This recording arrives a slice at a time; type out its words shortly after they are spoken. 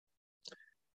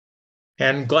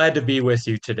And glad to be with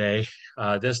you today.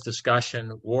 This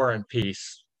discussion, War and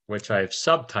Peace, which I've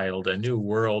subtitled A New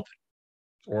World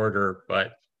Order,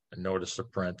 but notice the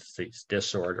parentheses,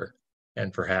 disorder.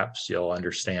 And perhaps you'll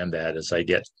understand that as I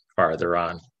get farther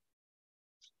on.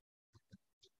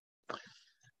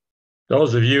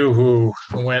 Those of you who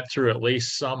went through at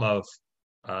least some of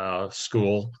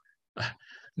school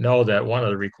know that one of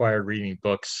the required reading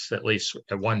books, at least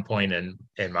at one point in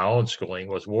my own schooling,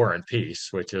 was War and Peace,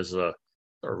 which is a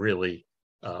really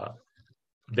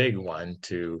big one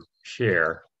to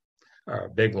share, or a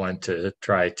big one to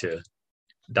try to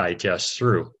digest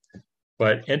through.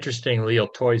 But interesting, Leo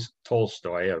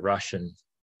Tolstoy, a Russian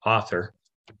author,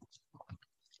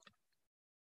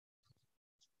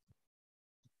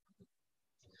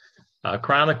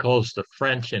 chronicles the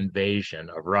French invasion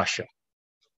of Russia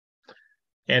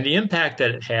and the impact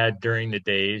that it had during the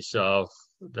days of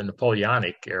the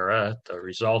Napoleonic era, the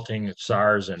resulting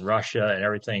Tsars in Russia and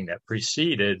everything that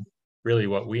preceded really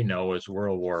what we know as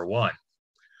World War I.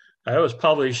 It was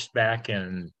published back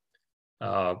in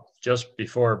just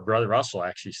before Brother Russell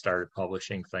actually started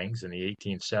publishing things in the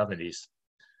 1870s.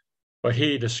 But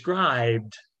he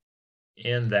described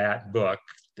in that book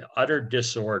the utter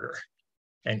disorder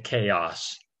and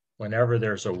chaos whenever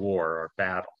there's a war or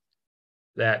battle.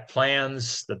 That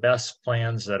plans, the best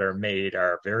plans that are made,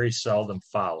 are very seldom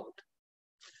followed.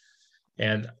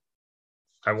 And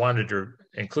I wanted to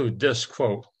include this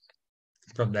quote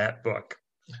from that book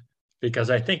because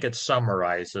I think it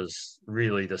summarizes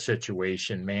really the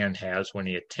situation man has when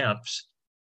he attempts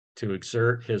to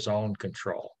exert his own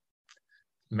control.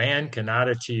 Man cannot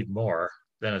achieve more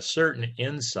than a certain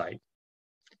insight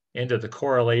into the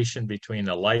correlation between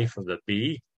the life of the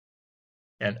bee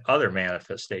and other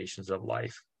manifestations of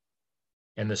life.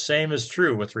 And the same is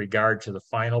true with regard to the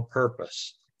final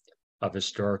purpose of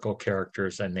historical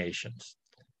characters and nations.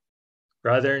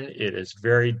 Brethren, it is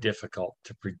very difficult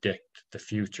to predict the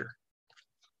future.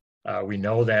 We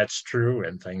know that's true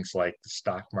in things like the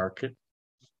stock market.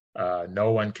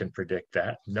 No one can predict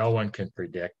that. No one can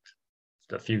predict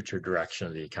the future direction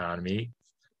of the economy,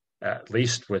 at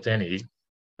least with any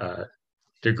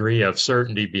degree of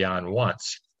certainty beyond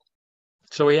once.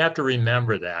 So we have to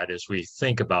remember that as we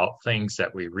think about things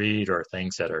that we read or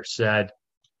things that are said.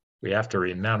 We have to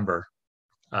remember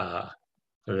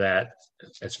that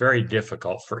it's very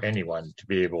difficult for anyone to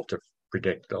be able to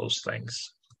predict those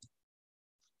things.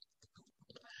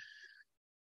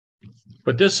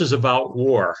 But this is about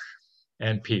war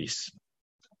and peace.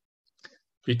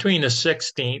 Between the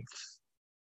 16th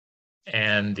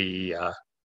and the,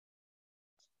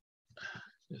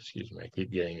 excuse me, I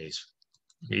keep getting these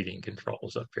meeting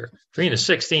controls up here. Between the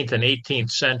 16th and 18th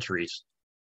centuries,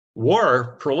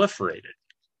 war proliferated.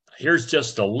 Here's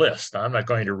just a list. I'm not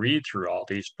going to read through all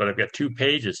these, but I've got 2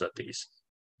 pages of these.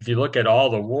 If you look at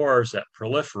all the wars that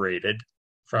proliferated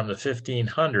from the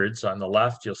 1500s on the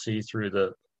left, you'll see through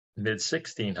the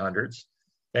mid-1600s.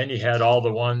 Then you had all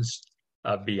the ones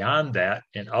beyond that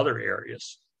in other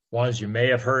areas. Ones you may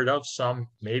have heard of, some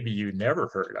maybe you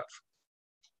never heard of.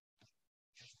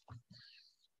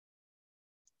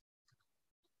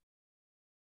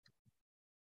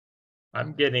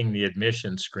 I'm getting the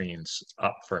admission screens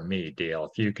up for me, Dale.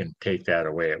 If you can take that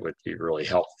away, it would be really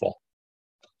helpful.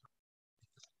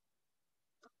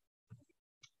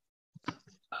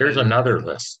 Here's another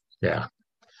list. Yeah.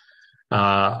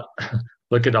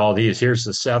 Look at all these. Here's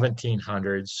the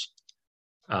 1700s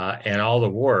and all the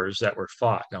wars that were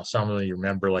fought. Now, some of you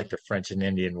remember like the French and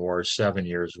Indian War, 7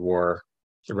 Years' War,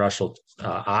 the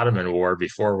Russo-Ottoman War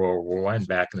before World War I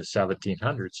back in the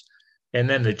 1700s. And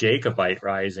then the Jacobite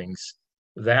risings,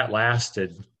 that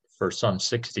lasted for some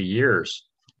 60 years.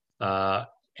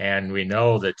 And we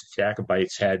know that the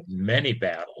Jacobites had many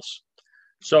battles.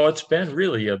 So it's been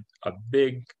really a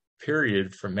big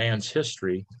period for man's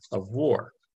history of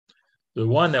war. The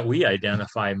one that we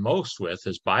identify most with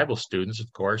as Bible students,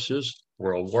 of course, is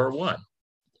World War I,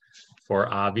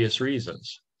 for obvious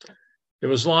reasons. It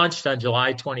was launched on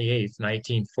July 28,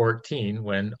 1914,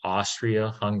 when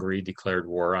Austria-Hungary declared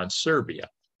war on Serbia.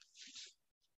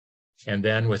 And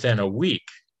then within a week,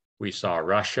 we saw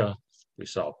Russia, we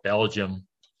saw Belgium,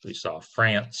 we saw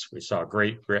France, we saw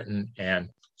Great Britain, and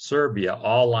Serbia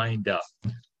all lined up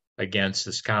against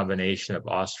this combination of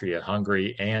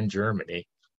Austria-Hungary and Germany,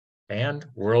 and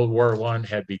World War I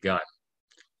had begun.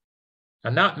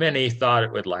 And not many thought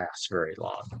it would last very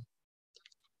long.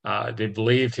 They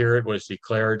believed here it was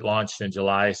declared, launched in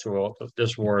July, so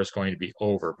this war is going to be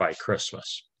over by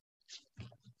Christmas.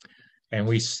 And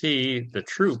we see the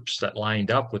troops that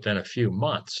lined up within a few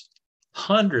months.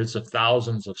 Hundreds of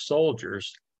thousands of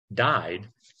soldiers died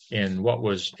in what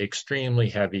was extremely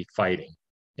heavy fighting.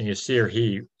 And you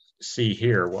see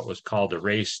here what was called the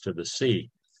Race to the Sea.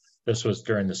 This was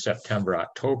during the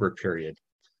September-October period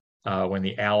when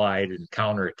the Allied and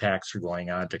counterattacks were going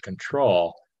on to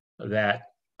control that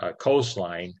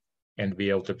coastline and to be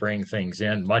able to bring things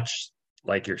in, much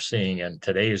like you're seeing in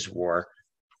today's war,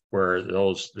 where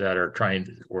those that are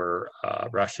where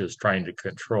Russia is trying to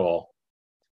control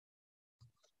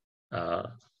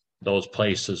those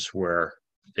places where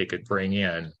they could bring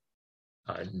in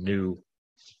new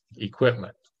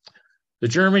equipment. The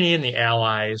Germany and the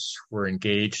Allies were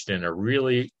engaged in a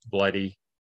really bloody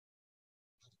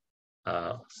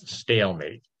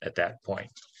stalemate at that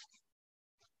point.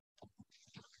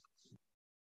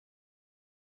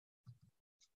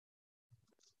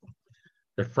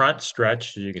 The front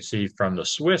stretched, as you can see, from the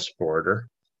Swiss border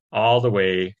all the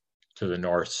way to the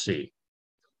North Sea.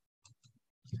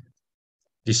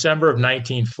 December of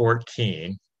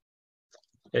 1914,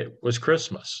 it was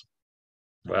Christmas.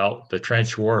 Well, the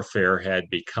trench warfare had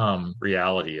become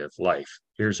reality of life.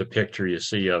 Here's a picture you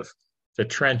see of the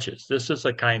trenches. This is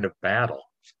a kind of battle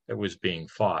that was being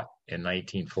fought in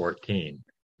 1914,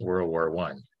 World War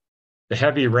I. The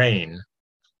heavy rain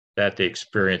that they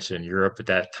experienced in Europe at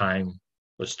that time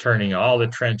was turning all the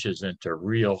trenches into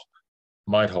real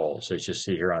mud holes, as you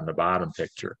see here on the bottom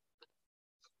picture.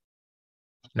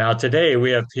 Now, today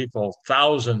we have people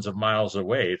thousands of miles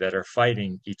away that are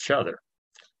fighting each other.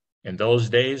 In those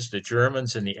days, the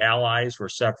Germans and the Allies were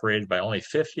separated by only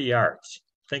 50 yards.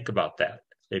 Think about that.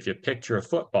 If you picture a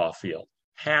football field,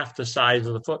 half the size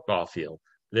of the football field,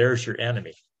 there's your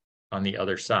enemy on the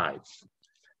other side.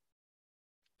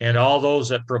 And all those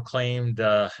that proclaimed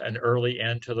an early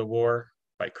end to the war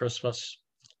by Christmas,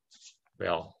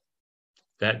 well,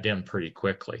 that dimmed pretty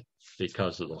quickly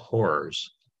because of the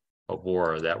horrors of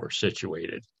war that were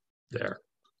situated there.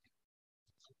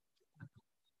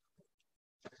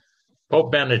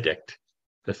 Pope Benedict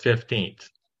XV,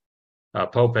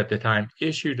 Pope at the time,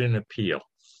 issued an appeal.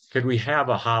 Could we have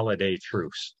a holiday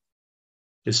truce?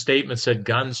 His statement said,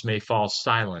 "Guns may fall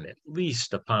silent, at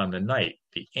least upon the night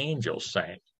the angels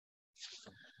sang."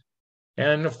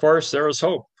 And of course, there was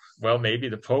hope. Well, maybe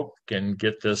the Pope can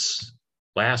get this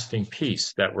lasting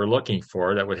peace that we're looking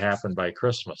for that would happen by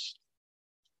Christmas.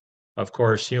 Of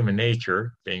course, human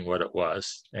nature, being what it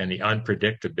was, and the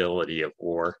unpredictability of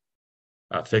war,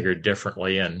 figured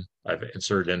differently, and I've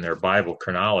inserted in their Bible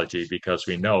chronology because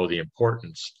we know the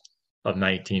importance of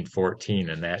 1914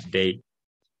 and that date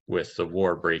with the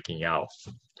war breaking out.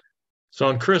 So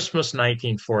in Christmas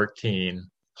 1914,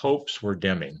 hopes were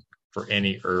dimming for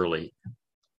any early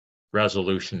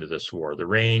resolution to this war. The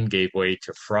rain gave way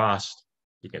to frost.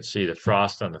 You can see the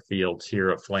frost on the fields here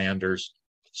of Flanders,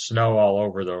 snow all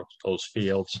over those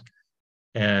fields,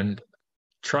 and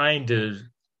trying to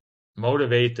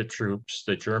motivate the troops,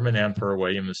 the German Emperor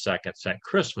William II sent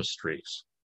Christmas trees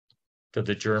to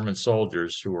the German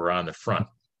soldiers who were on the front.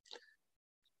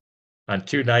 On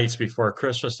 2 nights before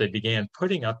Christmas, they began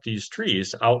putting up these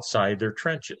trees outside their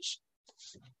trenches.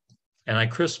 And on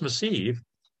Christmas Eve,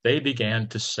 they began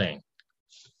to sing,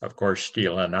 of course,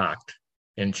 Stille Nacht,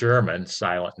 in German,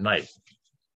 Silent Night.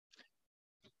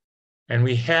 And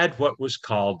we had what was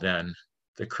called then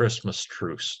the Christmas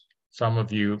truce. Some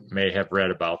of you may have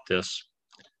read about this,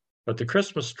 but the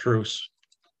Christmas truce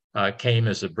came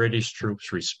as the British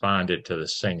troops responded to the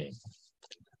singing,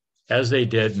 as they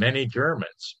did many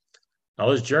Germans. Now,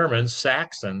 those Germans,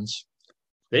 Saxons,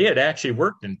 they had actually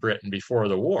worked in Britain before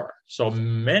the war, so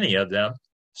many of them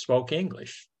spoke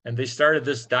English, and they started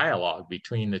this dialogue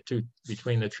between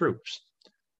the troops.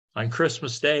 On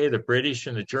Christmas Day, the British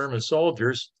and the German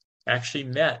soldiers actually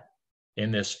met in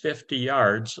this 50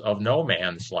 yards of no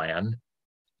man's land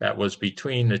that was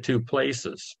between the two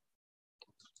places.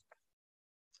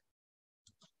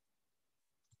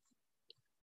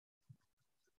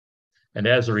 And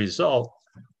as a result,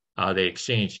 they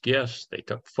exchanged gifts, they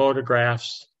took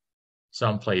photographs,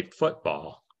 some played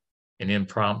football and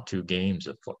impromptu games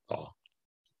of football.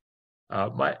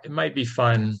 It might be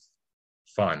fun,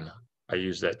 I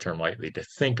use that term lightly, to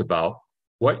think about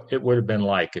what it would have been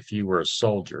like if you were a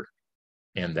soldier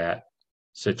in that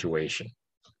situation.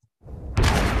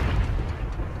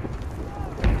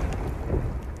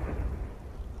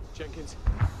 Jenkins,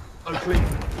 Oakley,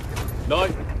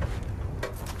 Knight.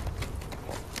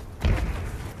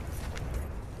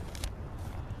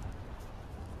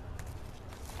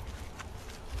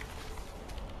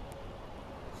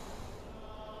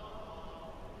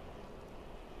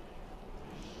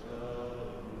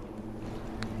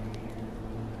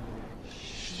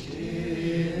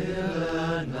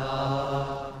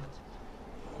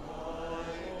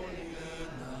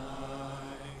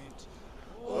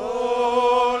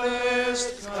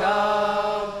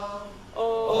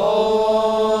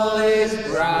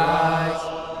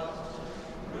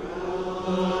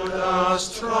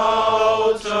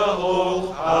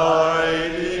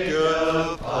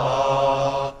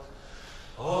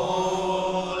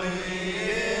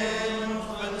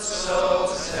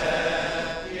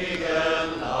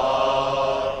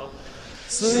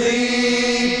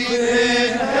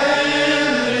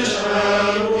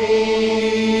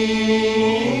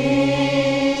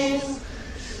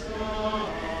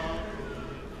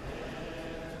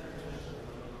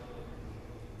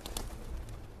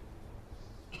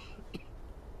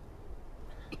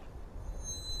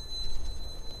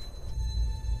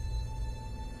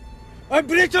 Ein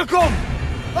Briter kommt!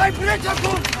 Ein Briter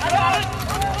kommt!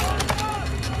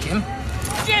 Jim?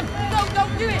 Jim,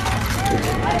 don't do it!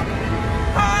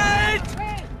 Halt!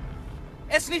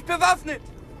 Er ist nicht bewaffnet!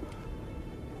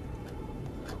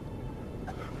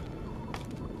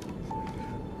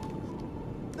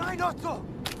 Nein, Otto!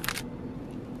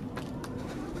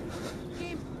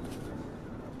 Jim!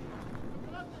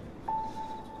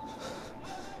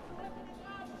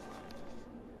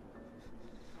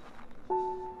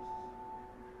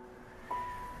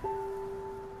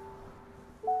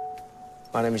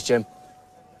 My name is Jim.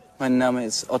 Mein Name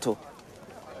ist Otto.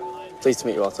 Pleased to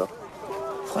meet you, Otto.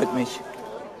 Freut mich.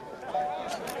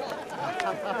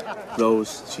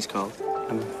 Rose, she's called.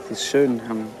 Sie ist schön.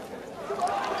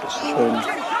 Schön.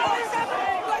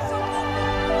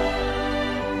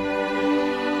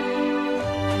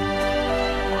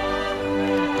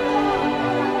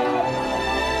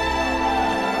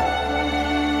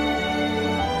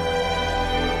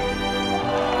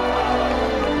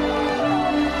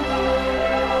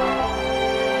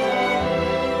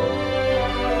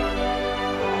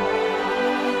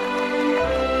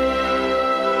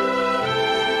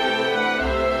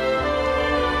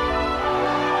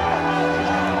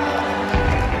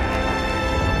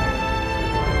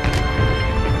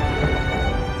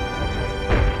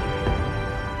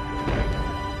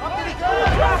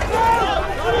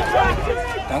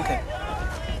 Danke.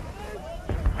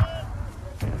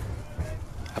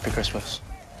 Happy Christmas.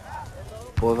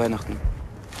 Frohe Weihnachten.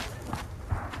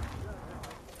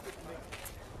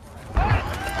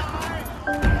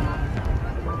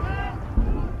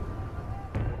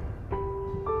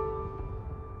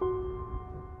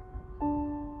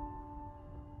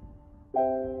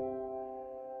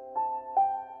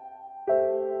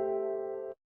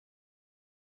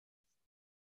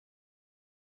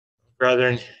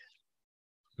 Brethren,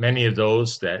 many of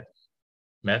those that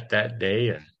met that day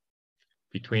and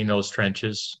between those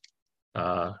trenches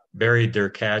buried their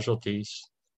casualties.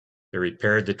 They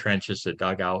repaired the trenches, the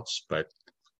dugouts, but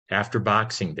after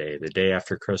Boxing Day, the day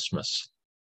after Christmas,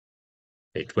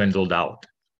 they dwindled out.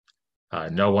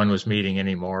 No one was meeting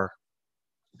anymore.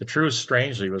 The truce,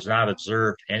 strangely, was not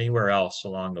observed anywhere else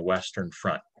along the Western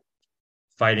Front.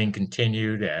 Fighting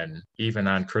continued, and even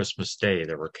on Christmas Day,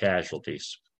 there were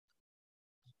casualties.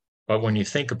 But when you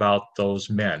think about those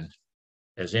men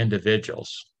as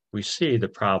individuals, we see the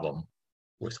problem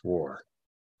with war.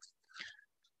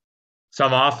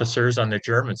 Some officers on the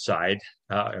German side,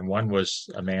 and one was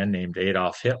a man named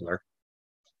Adolf Hitler,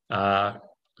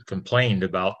 complained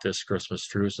about this Christmas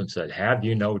truce and said, "Have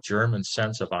you no German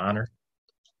sense of honor?"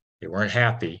 They weren't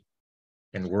happy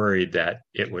and worried that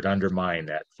it would undermine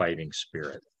that fighting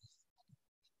spirit.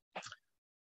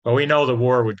 But we know the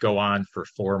war would go on for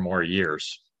 4 more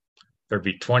years. There'd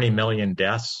be 20 million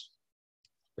deaths.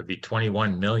 There'd be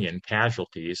 21 million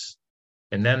casualties.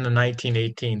 And then the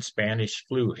 1918 Spanish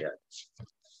flu hit.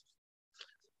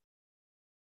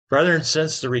 Brethren,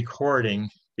 since the recording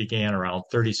began around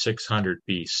 3600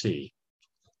 BC,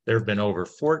 there have been over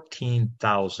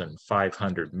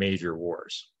 14,500 major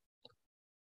wars.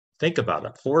 Think about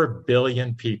it. 4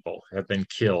 billion people have been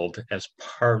killed as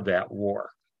part of that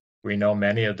war. We know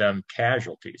many of them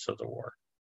casualties of the war.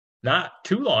 Not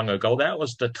too long ago, that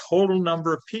was the total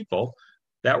number of people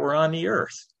that were on the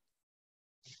earth.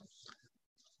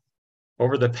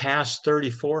 Over the past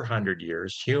 3,400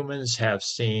 years, humans have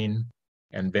seen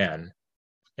and been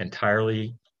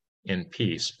entirely in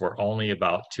peace for only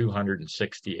about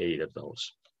 268 of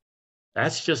those.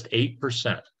 That's just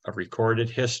 8% of recorded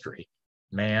history.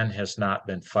 Man has not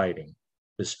been fighting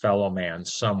his fellow man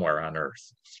somewhere on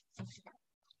earth.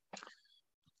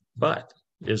 But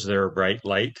is there a bright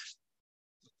light?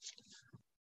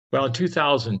 Well, in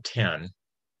 2010,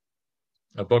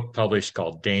 a book published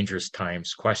called Dangerous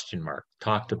Times ?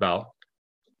 Talked about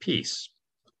peace.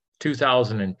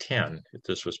 2010,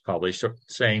 this was published,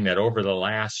 saying that over the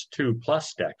last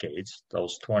 2+ decades,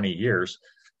 those 20 years,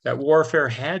 that warfare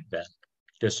had been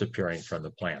disappearing from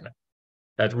the planet.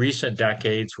 That recent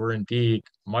decades were indeed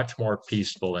much more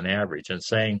peaceful than average, and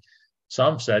saying,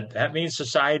 some said, that means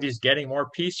society is getting more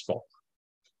peaceful,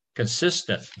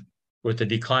 consistent with the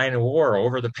decline of war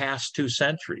over the past 2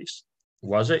 centuries.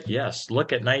 Was it? Yes.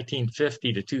 Look at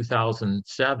 1950 to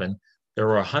 2007. There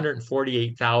were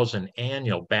 148,000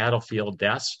 annual battlefield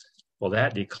deaths. Well,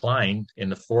 that declined in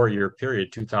the 4-year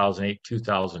period,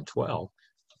 2008-2012,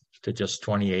 to just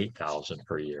 28,000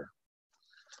 per year.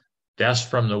 Deaths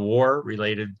from the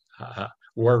war-related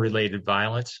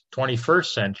violence,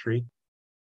 21st century,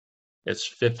 it's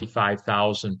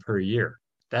 55,000 per year.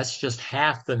 That's just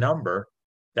half the number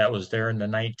that was there in the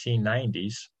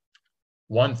 1990s,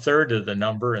 1/3 of the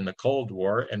number in the Cold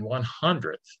War and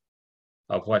 1/100th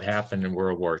of what happened in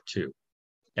World War II.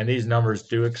 And these numbers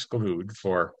do exclude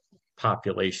for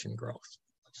population growth.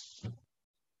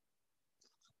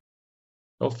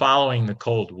 So following the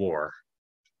Cold War,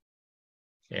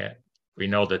 we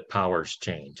know that powers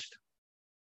changed.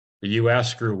 The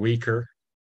US grew weaker,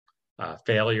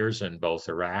 failures in both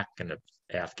Iraq and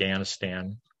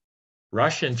Afghanistan.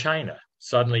 Russia and China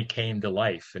suddenly came to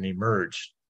life and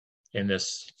emerged in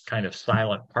this kind of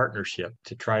silent partnership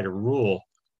to try to rule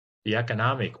the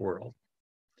economic world.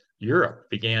 Europe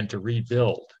began to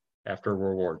rebuild after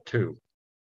World War II,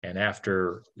 and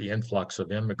after the influx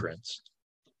of immigrants,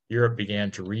 Europe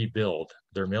began to rebuild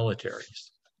their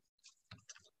militaries.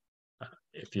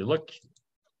 If you look,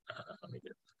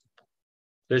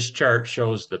 this chart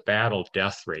shows the battle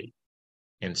death rate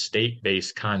in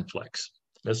state-based conflicts.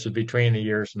 This is between the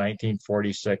years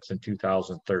 1946 and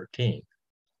 2013.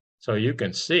 So you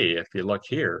can see, if you look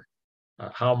here,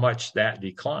 how much that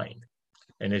declined.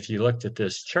 And if you looked at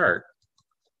this chart,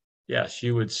 yes,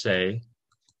 you would say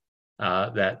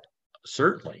that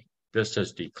certainly this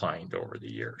has declined over the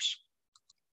years.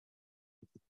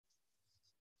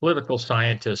 Political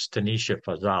scientist Tanisha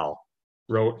Fazal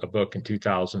wrote a book in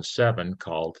 2007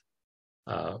 called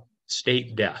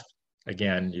State Death.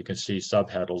 Again, you can see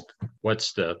subheaded,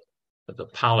 what's the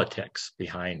politics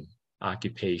behind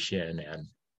occupation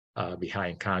and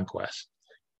behind conquest.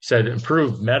 He said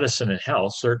improved medicine and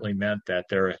health certainly meant that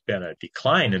there had been a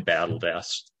decline in battle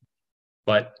deaths,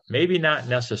 but maybe not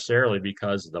necessarily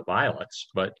because of the violence,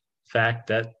 but the fact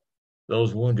that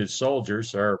those wounded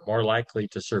soldiers are more likely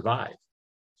to survive.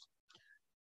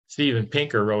 Steven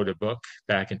Pinker wrote a book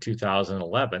back in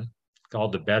 2011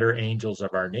 called The Better Angels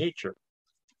of Our Nature.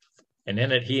 And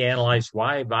in it, he analyzed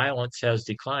why violence has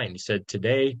declined. He said,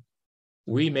 today,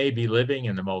 we may be living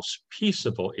in the most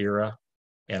peaceable era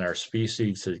in our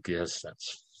species'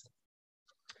 existence.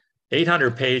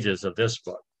 800 pages of this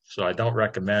book, so I don't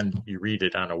recommend you read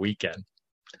it on a weekend.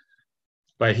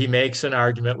 But he makes an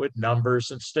argument with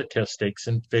numbers and statistics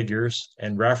and figures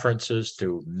and references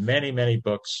to many, many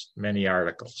books, many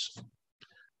articles.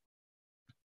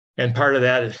 And part of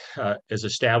that is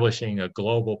establishing a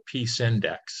global peace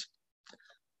index.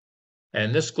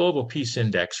 And this global peace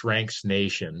index ranks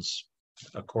nations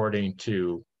according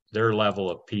to their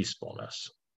level of peacefulness.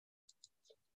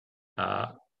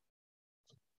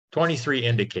 23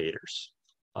 indicators,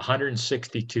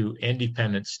 162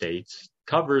 independent states,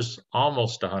 covers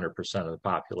almost 100% of the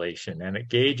population, and it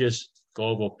gauges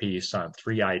global peace on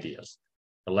 3 ideas: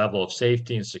 the level of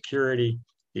safety and security,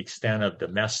 the extent of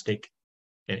domestic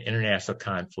and international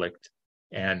conflict,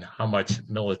 and how much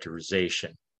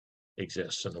militarization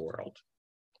exists in the world.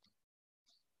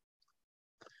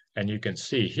 And you can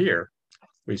see here,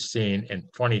 we've seen in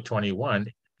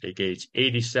 2021, they gauge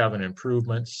 87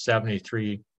 improvements,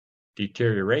 73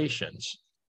 deteriorations,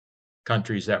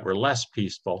 countries that were less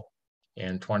peaceful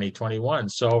in 2021.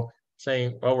 So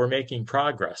saying, well, we're making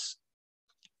progress.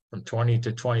 From 20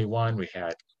 to 21, we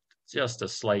had just a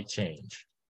slight change.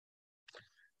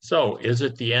 So is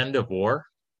it the end of war?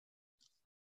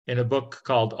 In a book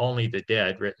called Only the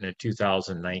Dead, written in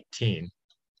 2019,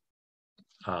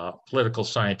 political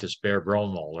scientist Bear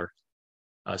Bromoller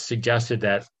suggested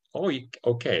that,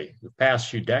 okay, the past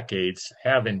few decades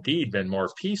have indeed been more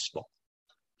peaceful,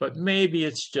 but maybe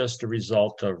it's just a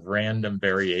result of random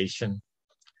variation.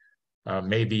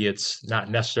 Maybe it's not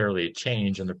necessarily a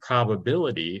change in the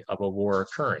probability of a war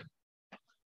occurring.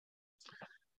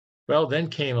 Well, then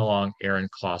came along Aaron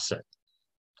Closet.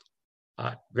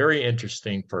 Very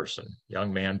interesting person,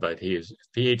 young man, but he is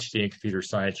a PhD in computer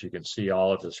science. You can see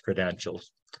all of his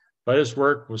credentials. But his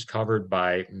work was covered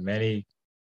by many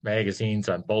magazines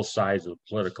on both sides of the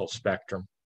political spectrum.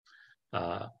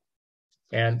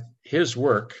 And his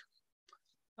work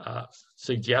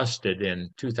suggested in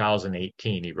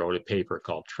 2018, he wrote a paper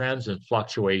called Trends and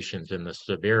Fluctuations in the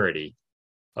Severity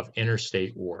of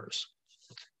Interstate Wars.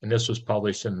 And this was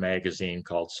published in a magazine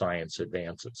called Science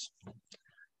Advances.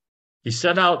 He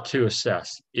set out to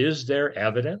assess, is there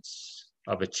evidence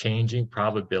of a changing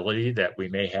probability that we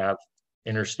may have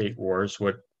interstate wars,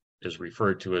 what is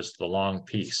referred to as the long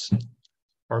peace?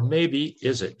 Or maybe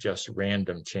is it just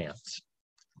random chance?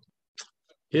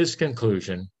 His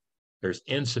conclusion, there's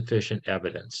insufficient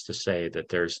evidence to say that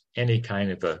there's any kind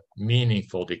of a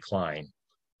meaningful decline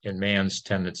in man's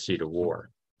tendency to war.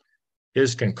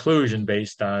 His conclusion,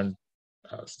 based on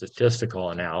statistical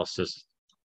analysis,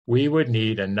 we would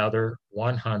need another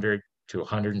 100 to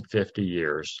 150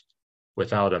 years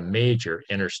without a major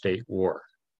interstate war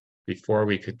before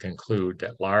we could conclude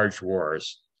that large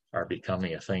wars are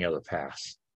becoming a thing of the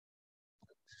past.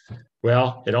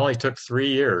 Well, it only took 3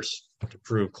 years to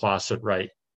prove Clauset right.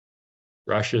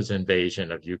 Russia's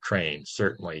invasion of Ukraine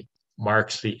certainly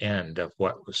marks the end of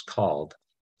what was called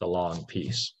the Long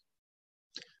Peace.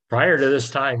 Prior to this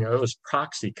time, it was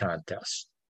proxy contests.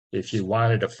 If you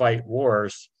wanted to fight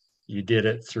wars, you did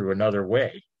it through another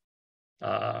way,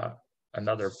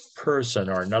 another person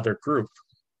or another group.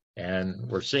 And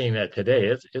we're seeing that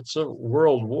today. It's a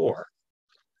world war.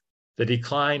 The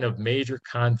decline of major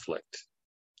conflict.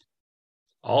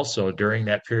 Also, during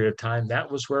that period of time,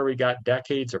 that was where we got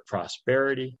decades of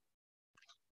prosperity,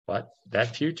 but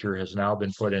that future has now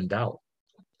been put in doubt.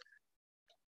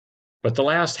 But the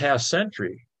last half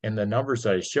century, and the numbers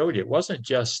that I showed you, it wasn't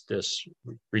just this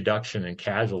reduction in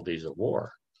casualties of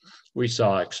war. We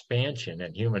saw expansion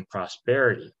in human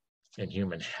prosperity, in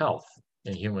human health,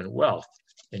 in human wealth,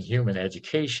 in human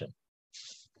education.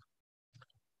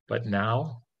 But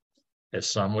now, as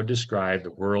some would describe,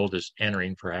 the world is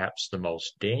entering perhaps the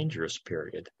most dangerous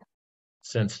period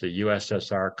since the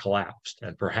USSR collapsed,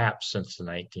 and perhaps since the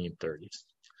 1930s.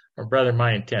 Well, brother,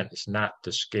 my intent is not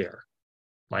to scare.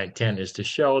 My intent is to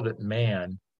show that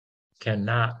man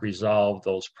cannot resolve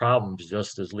those problems,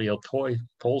 just as Leo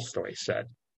Tolstoy said.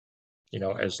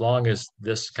 As long as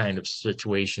this kind of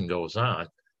situation goes on,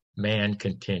 man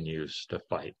continues to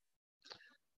fight.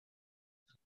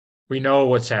 We know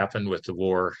what's happened with the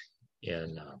war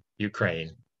in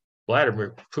Ukraine.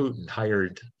 Vladimir Putin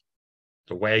hired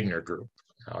the Wagner Group.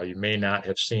 Now, you may not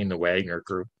have seen the Wagner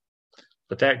Group,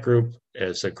 but that group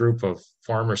is a group of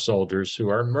former soldiers who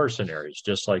are mercenaries,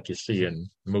 just like you see in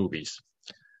movies.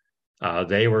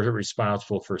 They were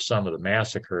responsible for some of the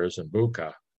massacres in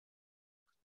Bucha.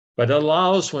 But it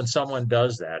allows, when someone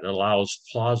does that, it allows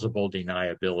plausible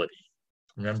deniability.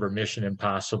 Remember Mission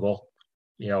Impossible?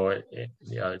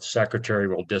 Its secretary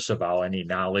will disavow any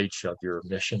knowledge of your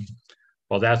mission.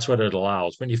 Well, that's what it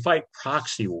allows. When you fight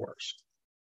proxy wars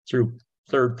through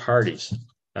third parties,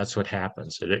 that's what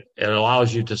happens. It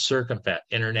allows you to circumvent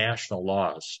international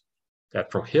laws that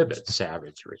prohibit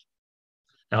savagery.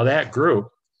 Now, that group,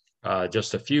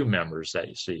 just a few members that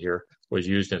you see here, was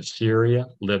used in Syria,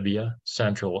 Libya,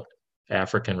 Central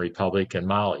African Republic, and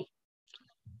Mali.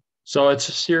 So it's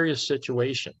a serious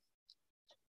situation.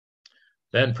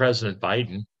 Then President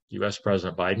Biden, U.S.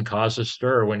 President Biden, caused a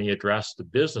stir when he addressed the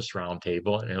Business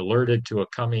Roundtable and alerted to a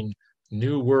coming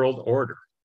new world order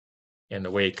in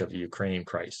the wake of the Ukraine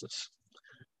crisis.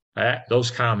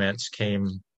 Those comments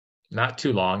came not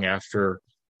too long after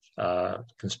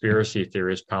conspiracy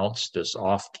theorists pounced this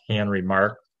offhand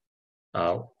remark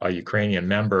a Ukrainian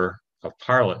member of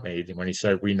parliament made when he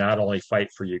said, "We not only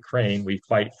fight for Ukraine, we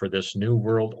fight for this new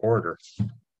world order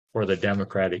for the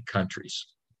democratic countries."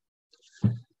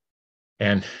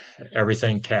 And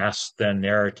everything cast then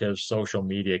narratives, social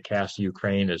media cast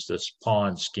Ukraine as this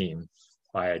pawn scheme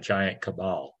by a giant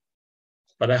cabal.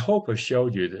 But I hope I've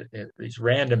showed you that these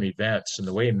random events and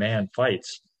the way man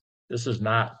fights, this is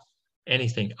not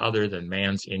anything other than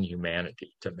man's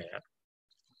inhumanity to man,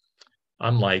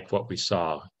 unlike what we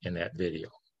saw in that video.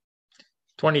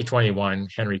 2021,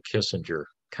 Henry Kissinger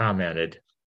commented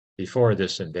before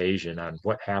this invasion on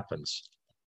what happens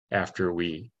after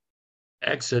we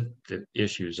exit the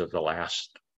issues of the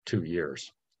last 2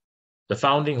 years. The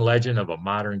founding legend of a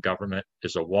modern government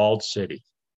is a walled city,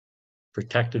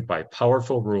 protected by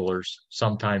powerful rulers,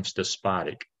 sometimes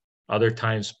despotic, other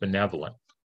times benevolent,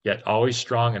 yet always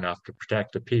strong enough to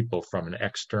protect the people from an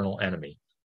external enemy.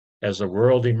 As the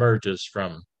world emerges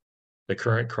from the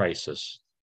current crisis,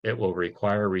 it will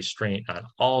require restraint on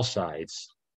all sides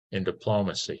in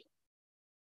diplomacy.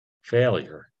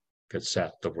 Failure could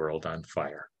set the world on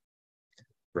fire.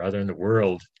 Rather, the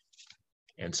world,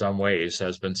 in some ways,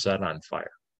 has been set on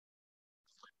fire.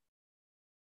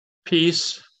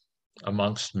 Peace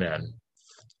amongst men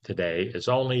today is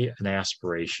only an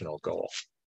aspirational goal.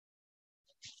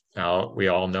 Now, we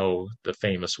all know the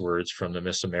famous words from the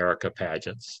Miss America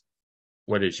pageants.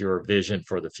 What is your vision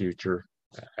for the future?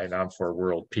 And I'm for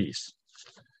world peace.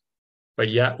 But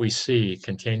yet we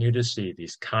continue to see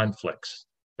these conflicts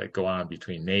that go on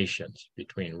between nations,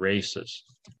 between races,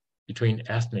 between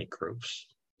ethnic groups,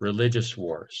 religious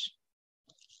wars,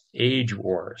 age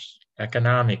wars,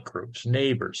 economic groups,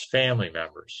 neighbors, family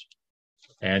members,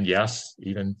 and yes,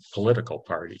 even political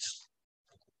parties.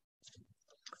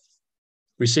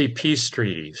 We see peace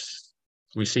treaties.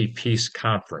 We see peace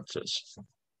conferences.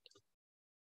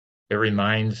 It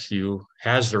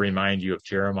has to remind you of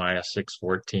Jeremiah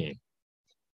 6:14.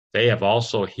 They have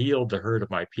also healed the hurt of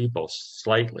my people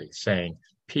slightly, saying,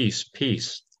 "Peace,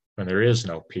 peace," when there is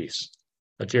no peace.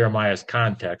 But Jeremiah's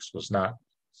context was not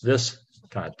this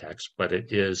context, but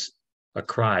it is a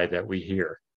cry that we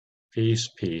hear. peace,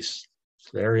 peace.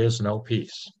 There is no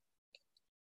peace.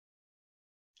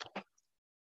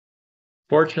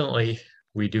 Fortunately,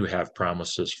 we do have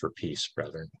promises for peace,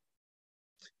 brethren.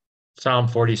 Psalm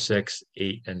 46,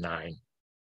 8 and 9.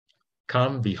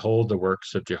 Come, behold the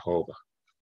works of Jehovah.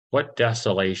 What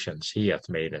desolations he hath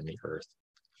made in the earth.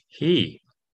 He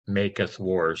maketh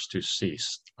wars to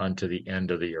cease unto the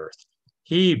end of the earth.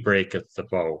 He breaketh the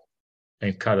bow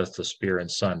and cutteth the spear in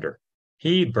sunder.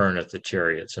 He burneth the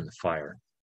chariots in fire.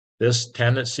 This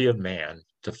tendency of man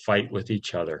to fight with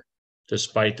each other,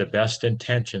 despite the best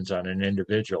intentions on an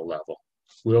individual level,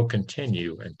 will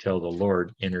continue until the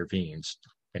Lord intervenes,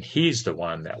 and he's the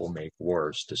one that will make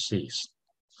wars to cease.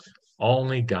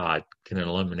 Only God can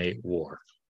eliminate war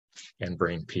and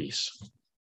bring peace.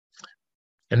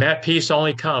 And that peace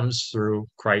only comes through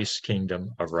Christ's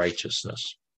kingdom of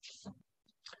righteousness.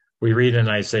 We read in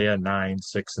Isaiah 9,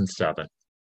 6 and 7.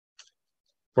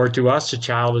 For to us a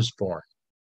child is born,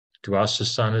 to us a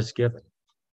son is given.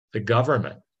 The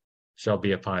government shall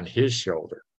be upon his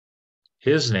shoulder.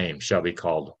 His name shall be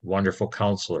called Wonderful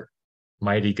Counselor,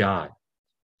 Mighty God,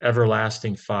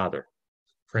 Everlasting Father,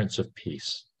 Prince of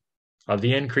Peace. Of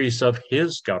the increase of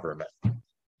his government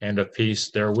and of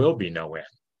peace there will be no end.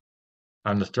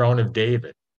 On the throne of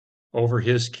David, over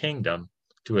his kingdom,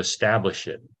 to establish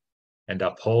it and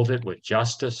uphold it with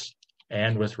justice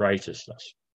and with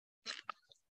righteousness,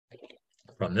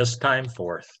 from this time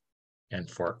forth and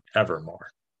forevermore.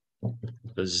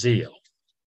 The zeal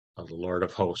of the Lord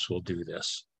of hosts will do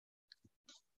this.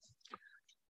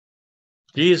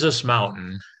 Jesus'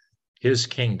 mountain, his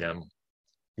kingdom,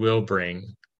 will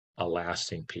bring a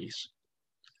lasting peace,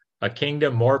 a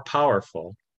kingdom more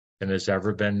powerful than has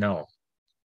ever been known.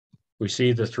 We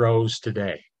see the throes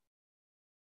today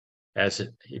as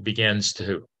he begins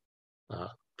to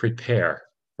prepare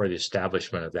for the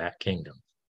establishment of that kingdom.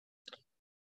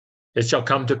 It shall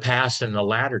come to pass in the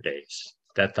latter days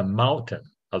that the mountain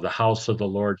of the house of the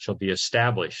Lord shall be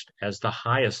established as the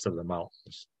highest of the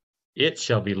mountains. It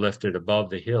shall be lifted above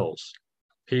the hills.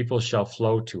 People shall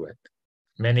flow to it.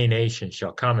 Many nations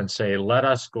shall come and say, let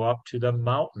us go up to the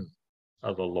mountain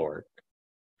of the Lord,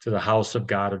 to the house of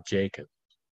God of Jacob,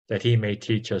 that he may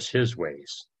teach us his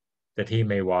ways, that he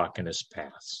may walk in his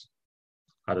paths.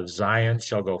 Out of Zion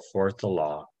shall go forth the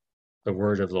law, the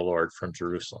word of the Lord from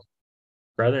Jerusalem.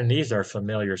 Brethren, these are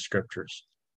familiar scriptures.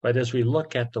 But as we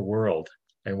look at the world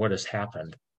and what has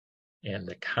happened and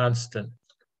the constant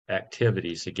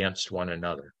activities against one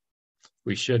another,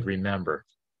 we should remember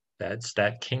that it's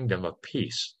that kingdom of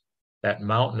peace, that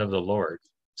mountain of the Lord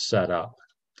set up,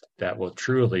 that will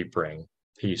truly bring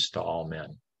peace to all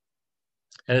men.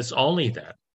 And it's only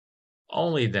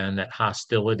then that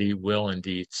hostility will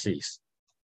indeed cease.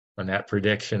 When that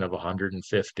prediction of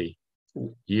 150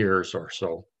 years or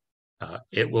so,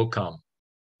 it will come.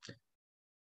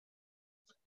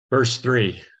 Verse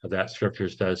 3 of that scripture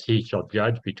says, he shall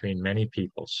judge between many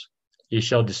peoples. He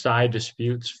shall decide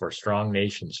disputes for strong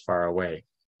nations far away.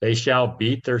 They shall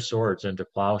beat their swords into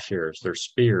plowshares, their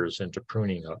spears into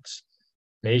pruning hooks.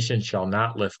 Nation shall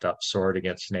not lift up sword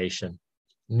against nation,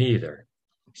 neither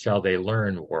shall they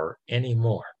learn war any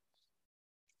more.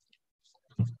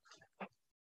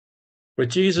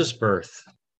 With Jesus' birth,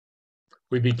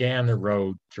 we began the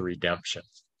road to redemption.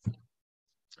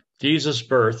 Jesus'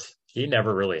 birth, he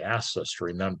never really asked us to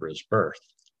remember his birth.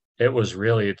 It was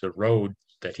really the road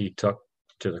that he took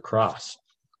to the cross.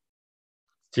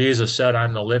 Jesus said,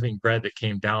 I'm the living bread that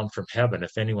came down from heaven.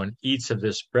 If anyone eats of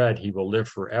this bread, he will live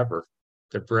forever.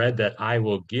 The bread that I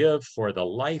will give for the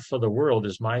life of the world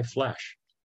is my flesh.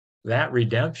 That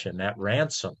redemption, that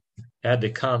ransom, had to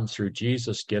come through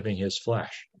Jesus giving his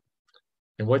flesh.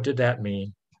 And what did that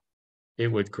mean? It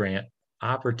would grant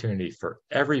opportunity for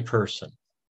every person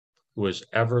who has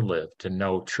ever lived to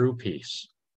know true peace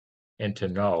and to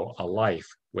know a life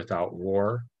without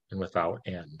war and without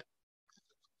end.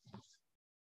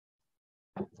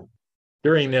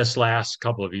 During this last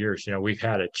couple of years, we've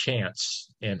had a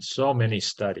chance in so many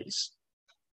studies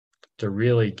to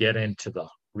really get into the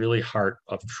really heart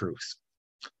of truth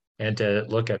and to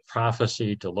look at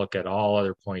prophecy, to look at all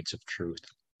other points of truth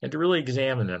and to really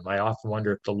examine them. I often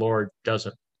wonder if the Lord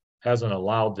hasn't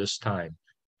allowed this time.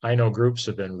 I know groups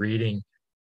have been reading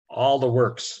all the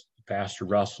works, Pastor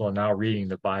Russell, and now reading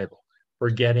the Bible. We're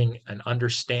getting an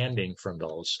understanding from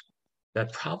those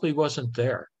that probably wasn't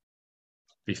there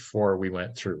before we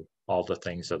went through all the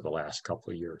things of the last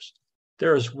couple of years.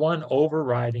 There is one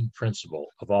overriding principle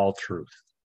of all truth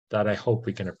that I hope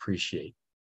we can appreciate.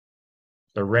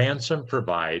 The ransom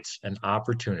provides an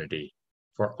opportunity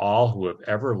for all who have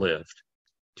ever lived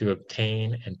to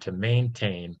obtain and to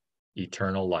maintain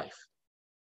eternal life.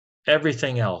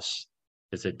 Everything else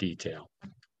is a detail,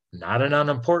 not an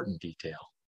unimportant detail,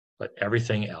 but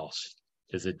everything else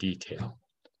is a detail.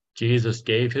 Jesus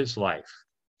gave his life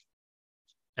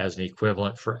as an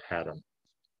equivalent for Adam.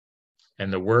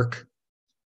 And the work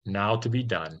now to be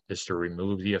done is to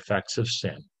remove the effects of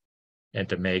sin and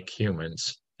to make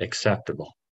humans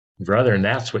acceptable. Brethren,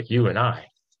 that's what you and I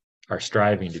are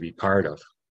striving to be part of.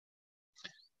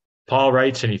 Paul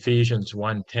writes in Ephesians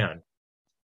 1:10,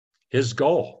 his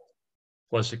goal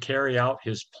was to carry out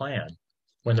his plan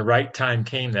when the right time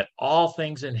came that all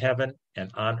things in heaven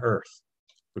and on earth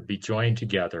would be joined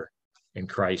together in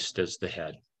Christ as the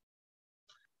head.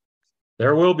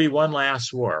 There will be one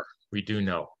last war, we do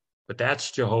know, but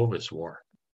that's Jehovah's war.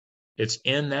 It's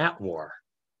in that war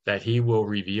that he will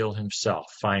reveal himself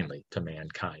finally to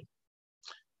mankind.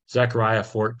 Zechariah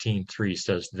 14:3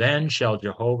 says, then shall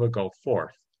Jehovah go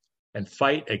forth and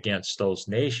fight against those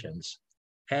nations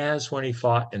as when he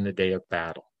fought in the day of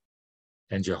battle.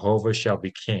 And Jehovah shall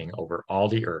be king over all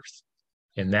the earth.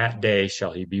 In that day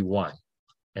shall he be one,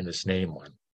 and his name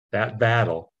one. That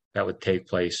battle that would take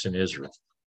place in Israel.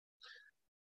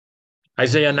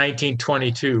 Isaiah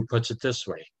 19:22 puts it this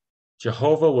way,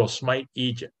 Jehovah will smite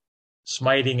Egypt,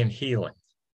 smiting and healing,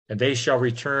 and they shall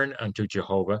return unto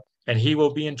Jehovah, and he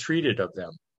will be entreated of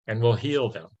them, and will heal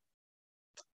them.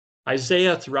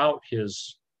 Isaiah, throughout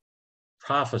his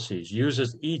prophecies,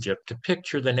 uses Egypt to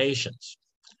picture the nations.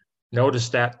 Notice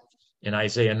that in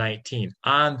Isaiah 19,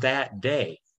 on that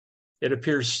day, it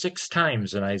appears 6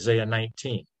 times in Isaiah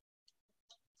 19.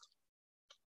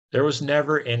 There was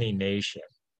never any nation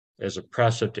as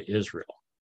oppressive to Israel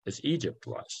as Egypt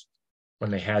was when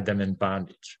they had them in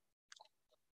bondage.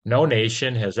 No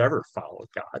nation has ever followed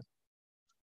God.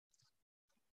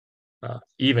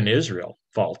 Even Israel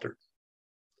faltered.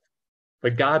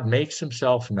 But God makes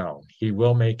himself known. He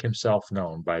will make himself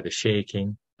known by the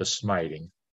shaking, the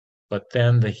smiting, but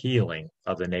then the healing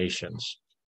of the nations.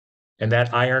 And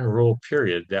that iron rule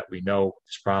period that we know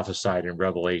is prophesied in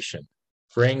Revelation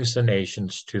brings the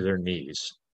nations to their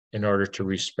knees in order to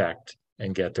respect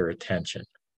and get their attention.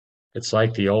 It's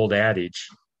like the old adage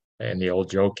and the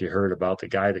old joke you heard about the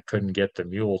guy that couldn't get the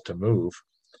mule to move,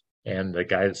 and the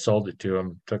guy that sold it to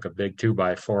him took a big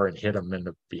 2x4 and hit him in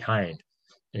the behind.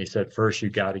 And he said, first you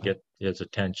got to get his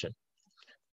attention.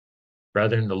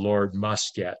 Brethren, the Lord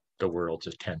must get the world's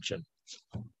attention.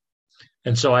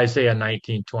 And so Isaiah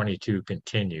 19:22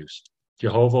 continues,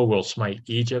 Jehovah will smite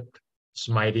Egypt,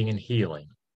 smiting and healing,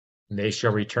 and they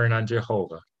shall return on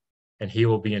Jehovah, and he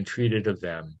will be entreated of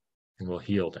them and will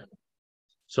heal them.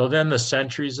 So then the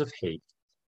centuries of hate,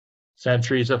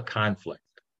 centuries of conflict,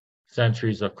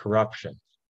 centuries of corruption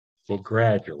will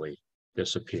gradually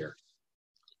disappear.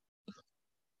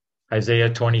 Isaiah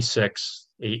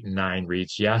 26:8 and 9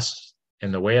 reads, yes,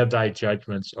 in the way of thy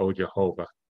judgments, O Jehovah,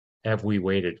 have we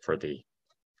waited for thee.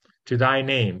 To thy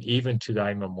name, even to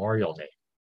thy memorial name,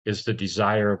 is the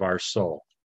desire of our soul.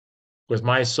 With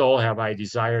my soul have I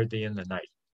desired thee in the night.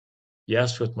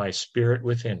 Yes, with my spirit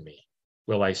within me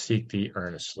will I seek thee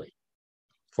earnestly.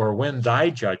 For when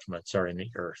thy judgments are in the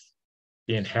earth,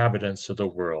 the inhabitants of the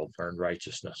world learn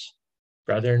righteousness.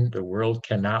 Brethren, the world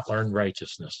cannot learn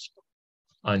righteousness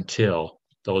until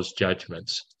those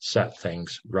judgments set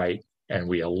things right and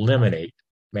we eliminate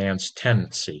man's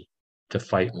tendency to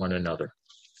fight one another.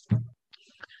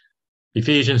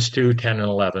 Ephesians 2:10 and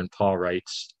 11, Paul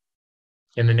writes,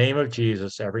 in the name of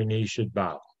Jesus, every knee should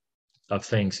bow, of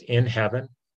things in heaven,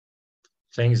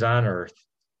 things on earth,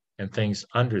 and things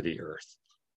under the earth,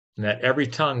 and that every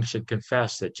tongue should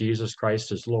confess that Jesus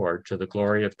Christ is Lord, to the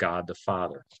glory of God the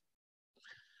Father.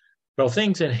 Well,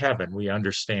 things in heaven we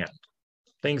understand.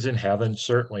 Things in heaven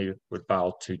certainly would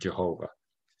bow to Jehovah.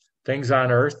 Things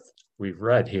on earth, we've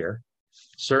read here,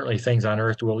 certainly things on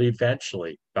earth will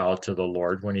eventually bow to the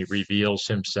Lord when he reveals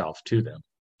himself to them.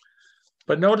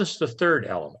 But notice the third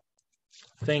element,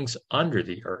 things under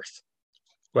the earth.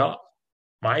 Well,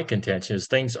 my contention is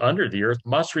things under the earth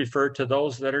must refer to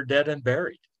those that are dead and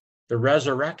buried. The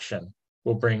resurrection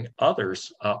will bring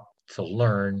others up to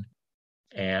learn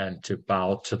and to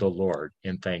bow to the Lord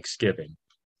in thanksgiving.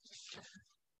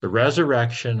 The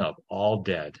resurrection of all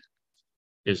dead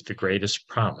is the greatest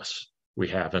promise we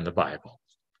have in the Bible.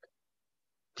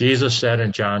 Jesus said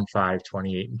in John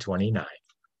 5:28 and 29,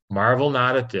 marvel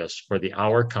not at this, for the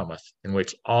hour cometh in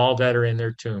which all that are in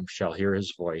their tombs shall hear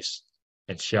his voice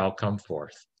and shall come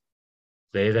forth.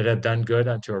 They that have done good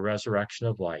unto a resurrection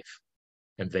of life,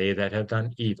 and they that have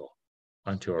done evil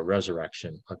unto a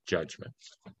resurrection of judgment.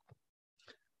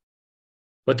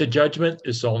 But the judgment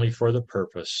is only for the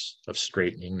purpose of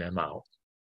straightening them out.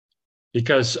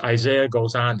 Because Isaiah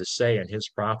goes on to say in his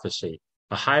prophecy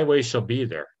A highway shall be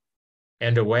there,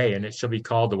 and a way, and it shall be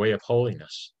called the way of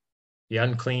holiness. The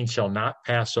unclean shall not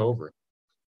pass over it,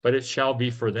 but it shall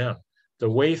be for them. The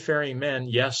wayfaring men,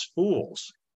 yes,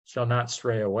 fools, shall not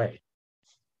stray away.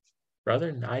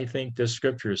 Brethren, I think this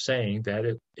scripture is saying that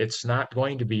it's not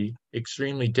going to be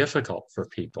extremely difficult for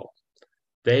people.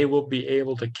 They will be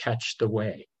able to catch the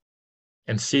way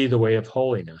and see the way of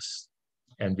holiness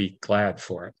and be glad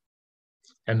for it.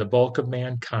 And the bulk of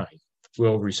mankind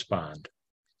will respond.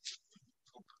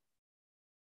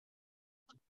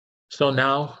 So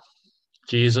now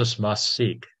Jesus must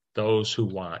seek those who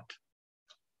want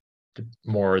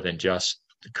more than just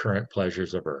the current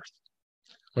pleasures of earth.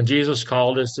 When Jesus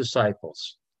called his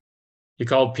disciples, he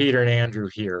called Peter and Andrew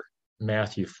here,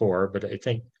 Matthew 4, but I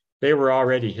think they were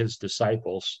already his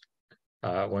disciples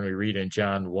when we read in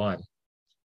John 1,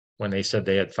 when they said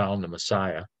they had found the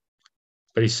Messiah.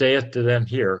 But he saith to them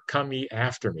here, come ye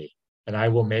after me, and I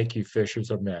will make you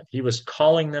fishers of men. He was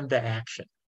calling them to action.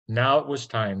 Now it was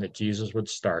time that Jesus would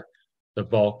start the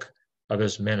bulk of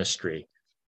his ministry,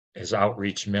 his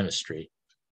outreach ministry,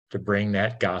 to bring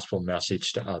that gospel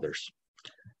message to others.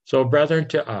 So, brethren,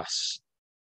 to us,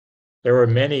 there were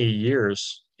many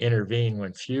years intervened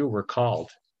when few were called,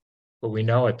 but we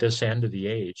know at this end of the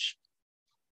age,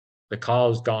 the call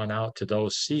has gone out to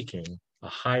those seeking a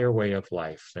higher way of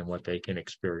life than what they can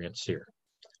experience here.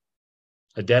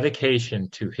 A dedication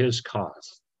to his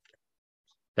cause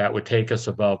that would take us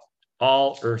above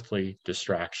all earthly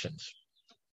distractions.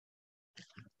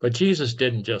 But Jesus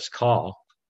didn't just call,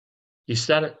 he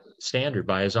set a standard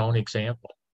by his own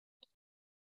example.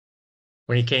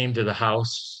 When he came to the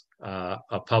house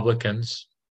of publicans,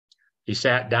 he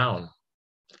sat down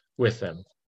with them,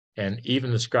 and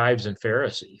even the scribes and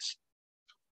Pharisees.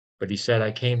 But he said,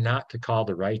 I came not to call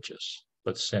the righteous,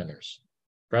 but sinners.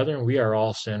 Brethren, we are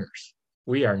all sinners.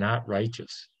 We are not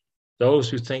righteous. Those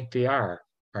who think they are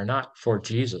not for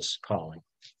Jesus' calling.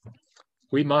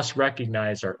 We must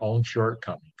recognize our own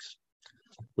shortcomings.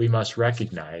 We must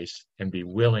recognize and be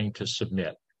willing to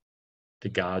submit to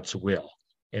God's will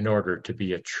in order to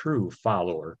be a true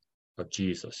follower of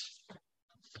Jesus.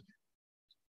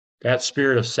 That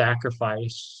spirit of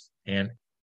sacrifice and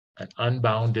an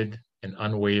unbounded and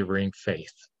unwavering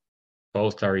faith,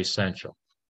 both are essential.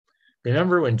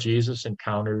 Remember when Jesus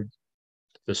encountered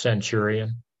the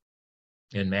centurion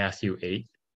in Matthew 8,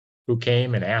 who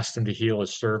came and asked him to heal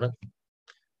his servant?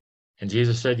 And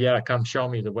Jesus said, yeah, come show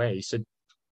me the way. He said,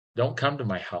 don't come to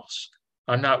my house.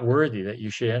 I'm not worthy that you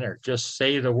should enter. Just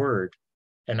say the word,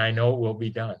 and I know it will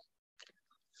be done.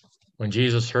 When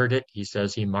Jesus heard it, he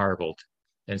says he marveled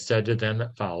and said to them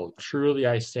that followed, truly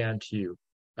I say unto you,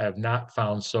 I have not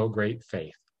found so great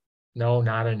faith. No,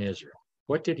 not in Israel.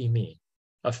 What did he mean?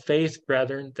 A faith,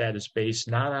 brethren, that is based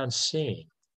not on seeing,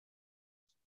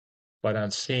 but on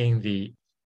seeing the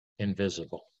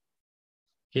invisible.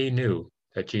 He knew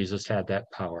that Jesus had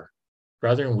that power.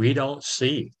 Brethren, we don't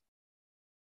see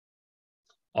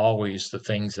always the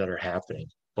things that are happening,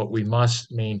 but we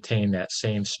must maintain that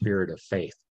same spirit of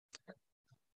faith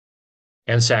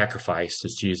and sacrifice,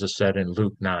 as Jesus said in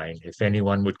Luke 9, if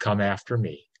anyone would come after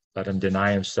me, let him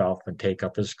deny himself and take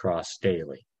up his cross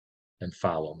daily and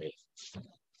follow me.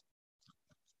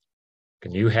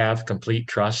 Can you have complete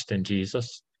trust in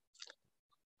Jesus?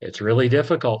 It's really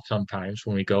difficult sometimes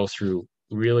when we go through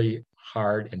really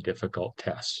hard and difficult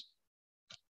tests.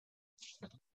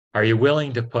 Are you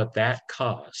willing to put that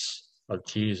cause of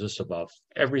Jesus above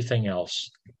everything else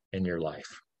in your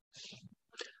life?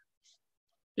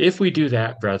 If we do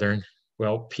that, brethren,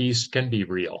 well, peace can be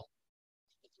real.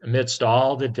 Amidst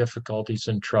all the difficulties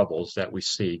and troubles that we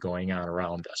see going on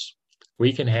around us,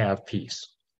 we can have peace,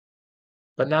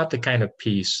 but not the kind of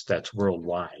peace that's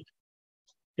worldwide.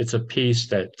 It's a peace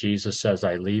that Jesus says,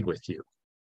 I leave with you.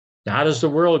 Not as the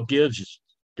world gives,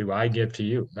 do I give to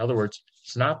you. In other words,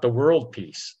 it's not the world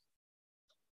peace,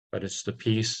 but it's the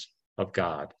peace of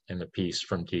God and the peace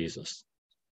from Jesus.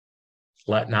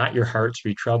 Let not your hearts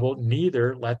be troubled,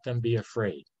 neither let them be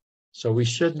afraid. So we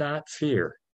should not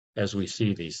fear as we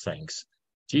see these things.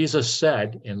 Jesus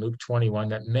said in Luke 21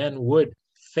 that men would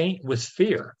faint with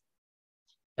fear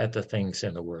at the things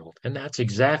in the world. And that's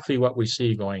exactly what we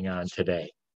see going on today.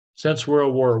 Since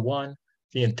World War I,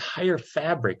 the entire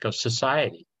fabric of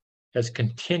society has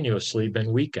continuously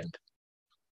been weakened.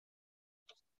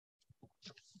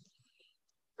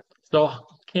 So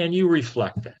can you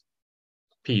reflect that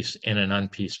peace in an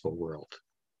unpeaceful world?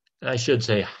 And I should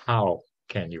say, how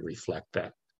can you reflect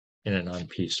that in an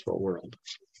unpeaceful world?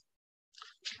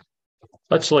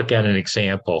 Let's look at an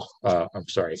example.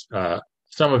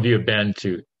 Some of you have been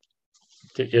to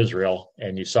Israel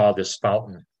and you saw this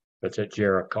fountain that's at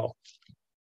Jericho.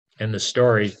 and the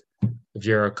story of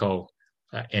Jericho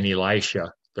and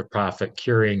Elisha, the prophet,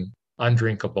 curing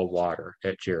undrinkable water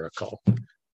at Jericho.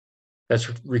 That's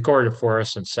recorded for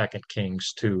us in 2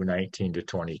 Kings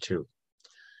 2:19-22.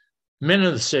 Men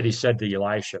of the city said to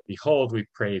Elisha, "Behold, we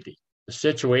pray thee, the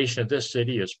situation of this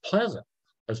city is pleasant,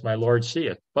 as my Lord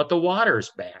seeth, but the water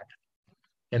is bad,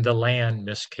 and the land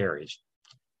miscarries."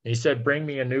 And he said, "Bring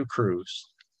me a new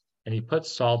cruse." And he put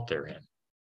salt therein.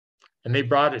 And they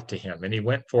brought it to him, and he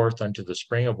went forth unto the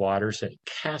spring of waters, and he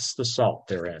cast the salt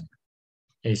therein.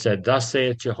 And he said, "Thus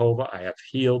saith Jehovah, I have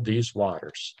healed these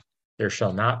waters. There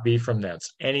shall not be from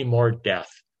thence any more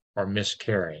death or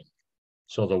miscarrying."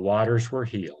 So the waters were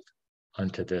healed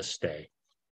unto this day.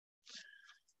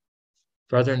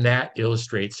 Brethren, that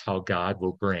illustrates how God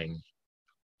will bring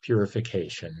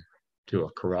purification to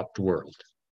a corrupt world.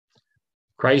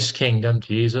 Christ's kingdom,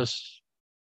 Jesus,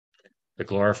 the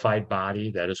glorified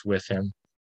body that is with him,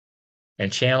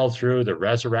 and channeled through the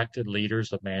resurrected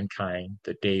leaders of mankind,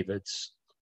 the Davids,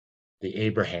 the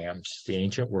Abrahams, the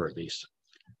ancient worthies.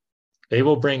 They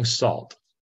will bring salt.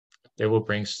 They will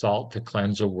bring salt to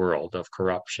cleanse a world of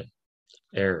corruption,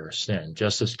 error, sin,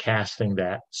 just as casting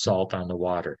that salt on the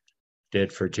water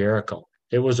did for Jericho.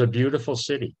 It was a beautiful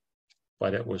city,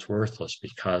 but it was worthless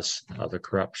because of the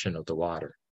corruption of the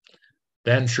water.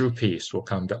 Then true peace will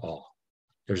come to all.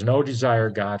 There's no desire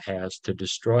God has to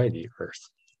destroy the earth,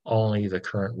 only the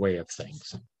current way of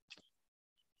things.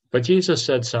 But Jesus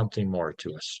said something more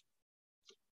to us,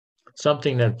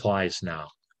 something that applies now.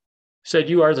 He said,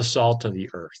 "You are the salt of the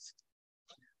earth."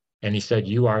 And he said,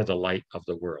 "You are the light of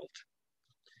the world."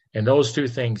 And those two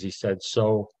things, he said,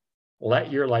 "So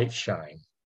let your light shine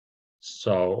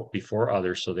so before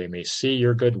others, so they may see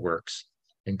your good works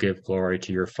and give glory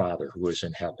to your Father who is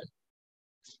in heaven."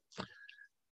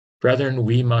 Brethren,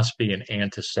 we must be an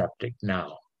antiseptic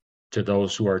now to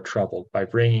those who are troubled by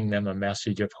bringing them a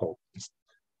message of hope.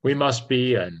 We must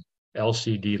be an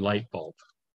LCD light bulb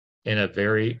in a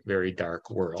very, very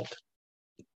dark world.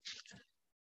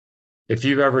 If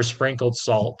you've ever sprinkled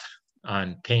salt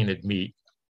on painted meat,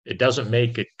 it doesn't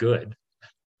make it good,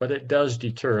 but it does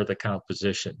deter the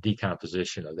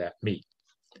decomposition of that meat.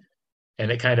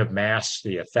 And it kind of masks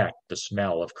the effect, the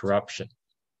smell of corruption.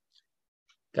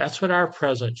 That's what our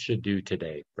presence should do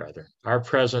today, brethren. Our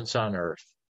presence on earth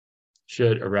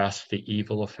should arrest the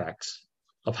evil effects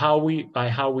of how we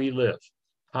live,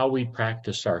 how we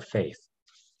practice our faith.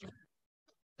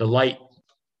 The light,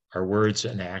 our words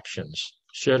and actions,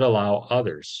 should allow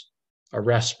others a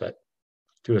respite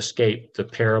to escape the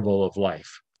parable of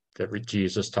life that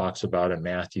Jesus talks about in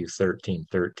Matthew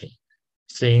 13:13.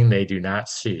 Seeing they do not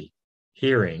see,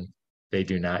 hearing they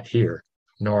do not hear,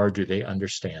 nor do they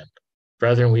understand.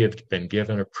 Brethren, we have been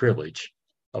given a privilege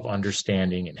of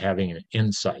understanding and having an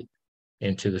insight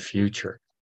into the future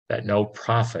that no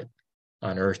prophet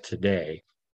on earth today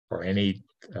or any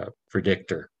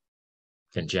predictor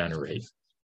can generate.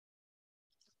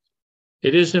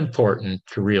 It is important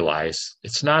to realize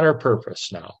it's not our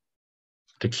purpose now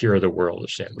to cure the world of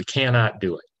sin. We cannot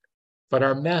do it. But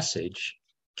our message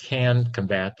can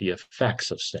combat the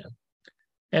effects of sin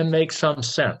and make some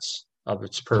sense of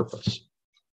its purpose.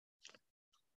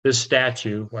 This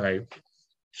statue, when I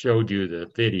showed you the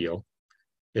video,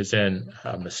 is in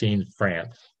Messines,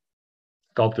 France,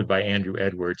 sculpted by Andrew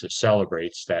Edwards. It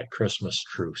celebrates that Christmas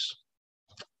truce.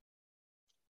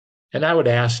 And I would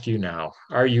ask you now,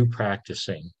 are you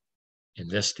practicing in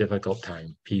this difficult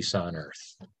time peace on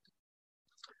earth?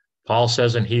 Paul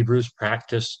says in Hebrews,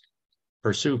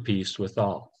 pursue peace with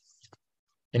all.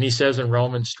 And he says in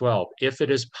Romans 12, if it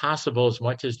is possible, as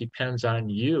much as depends on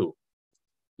you,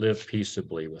 live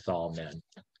peaceably with all men.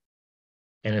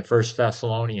 And in 1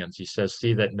 Thessalonians, he says,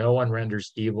 see that no one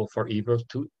renders evil for evil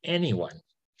to anyone,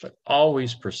 but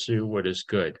always pursue what is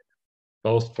good,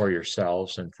 both for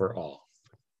yourselves and for all.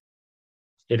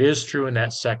 It is true in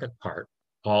that second part.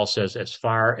 Paul says, as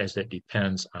far as it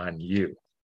depends on you.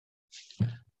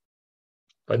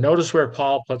 But notice where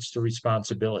Paul puts the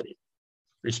responsibility.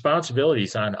 Responsibility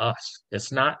is on us.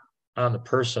 It's not on the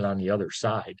person on the other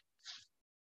side.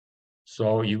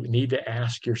 So you need to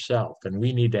ask yourself, and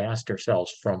we need to ask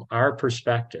ourselves from our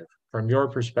perspective, from your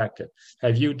perspective,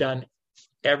 have you done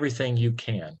everything you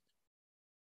can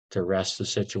to arrest the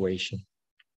situation?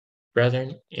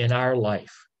 Brethren, in our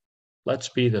life, let's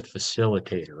be the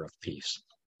facilitator of peace,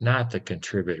 not the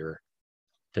contributor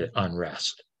to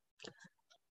unrest.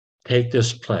 Take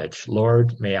this pledge.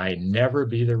 Lord, may I never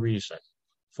be the reason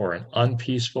for an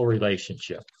unpeaceful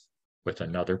relationship with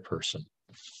another person.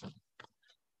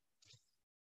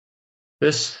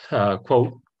 This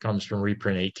quote comes from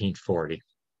reprint 1840.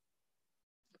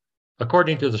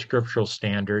 According to the scriptural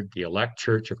standard, the elect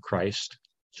church of Christ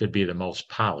should be the most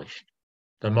polished,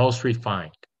 the most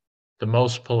refined, the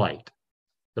most polite,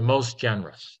 the most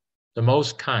generous, the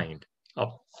most kind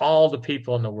of all the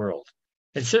people in the world.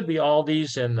 It should be all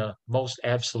these in the most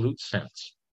absolute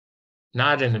sense,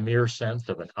 not in the mere sense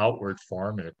of an outward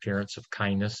form and appearance of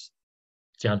kindness,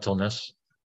 gentleness,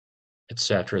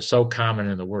 etc., so common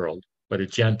in the world, but a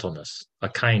gentleness, a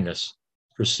kindness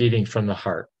proceeding from the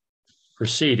heart,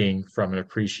 proceeding from an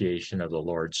appreciation of the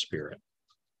Lord's Spirit.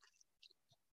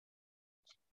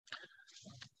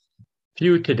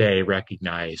 Few today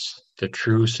recognize the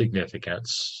true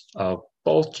significance of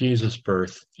both Jesus'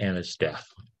 birth and his death.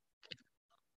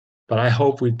 But I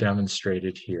hope we've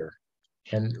demonstrated here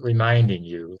and reminding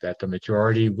you that the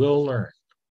majority will learn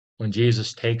when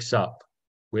Jesus takes up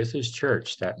with his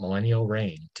church that millennial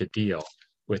reign to deal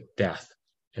with death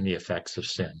and the effects of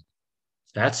sin.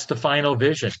 That's the final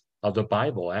vision of the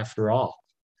Bible, after all.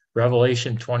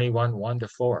 Revelation 21,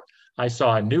 1-4. I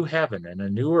saw a new heaven and a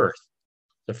new earth.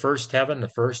 The first heaven, the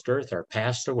first earth are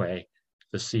passed away.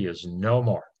 The sea is no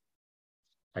more.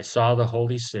 I saw the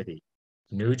holy city,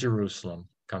 New Jerusalem,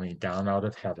 coming down out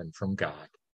of heaven from God.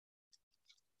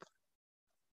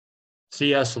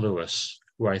 C.S. Lewis,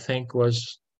 who I think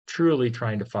was truly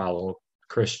trying to follow a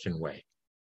Christian way,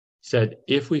 said,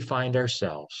 if we find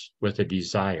ourselves with a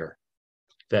desire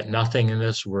that nothing in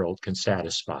this world can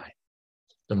satisfy,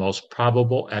 the most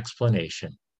probable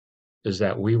explanation is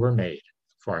that we were made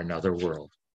for another world.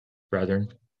 Brethren,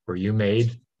 were you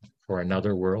made for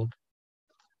another world?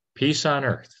 Peace on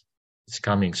earth is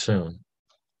coming soon.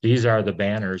 These are the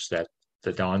banners that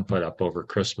the Dawn put up over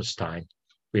Christmas time.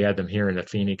 We had them here in the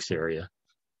Phoenix area.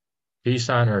 Peace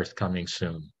on earth coming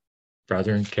soon.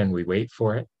 Brethren, can we wait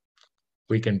for it?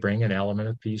 We can bring an element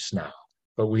of peace now,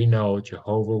 but we know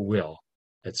Jehovah will,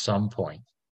 at some point,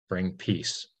 bring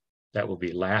peace that will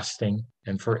be lasting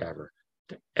and forever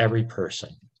to every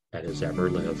person that has ever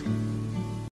lived.